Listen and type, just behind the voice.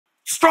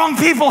Strong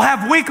people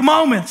have weak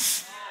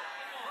moments.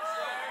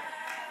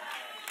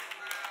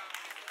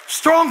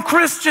 Strong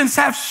Christians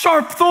have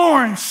sharp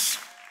thorns.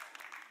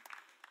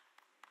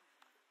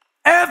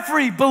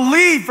 Every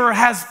believer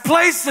has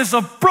places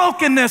of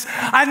brokenness.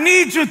 I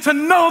need you to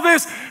know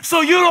this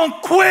so you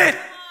don't quit,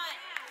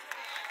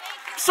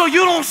 so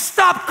you don't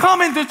stop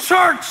coming to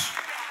church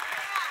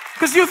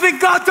because you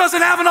think God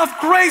doesn't have enough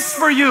grace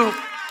for you,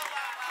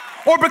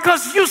 or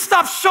because you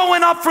stop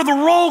showing up for the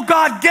role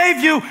God gave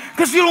you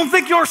because you don't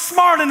think you're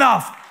smart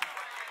enough.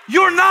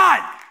 You're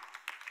not.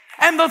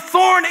 And the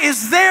thorn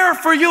is there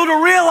for you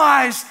to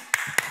realize,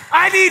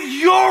 I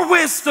need your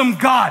wisdom,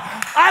 God.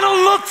 I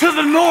don't look to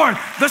the north,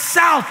 the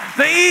south,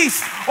 the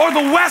east, or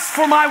the west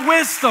for my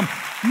wisdom.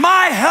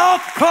 My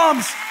help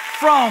comes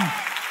from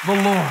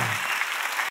the Lord.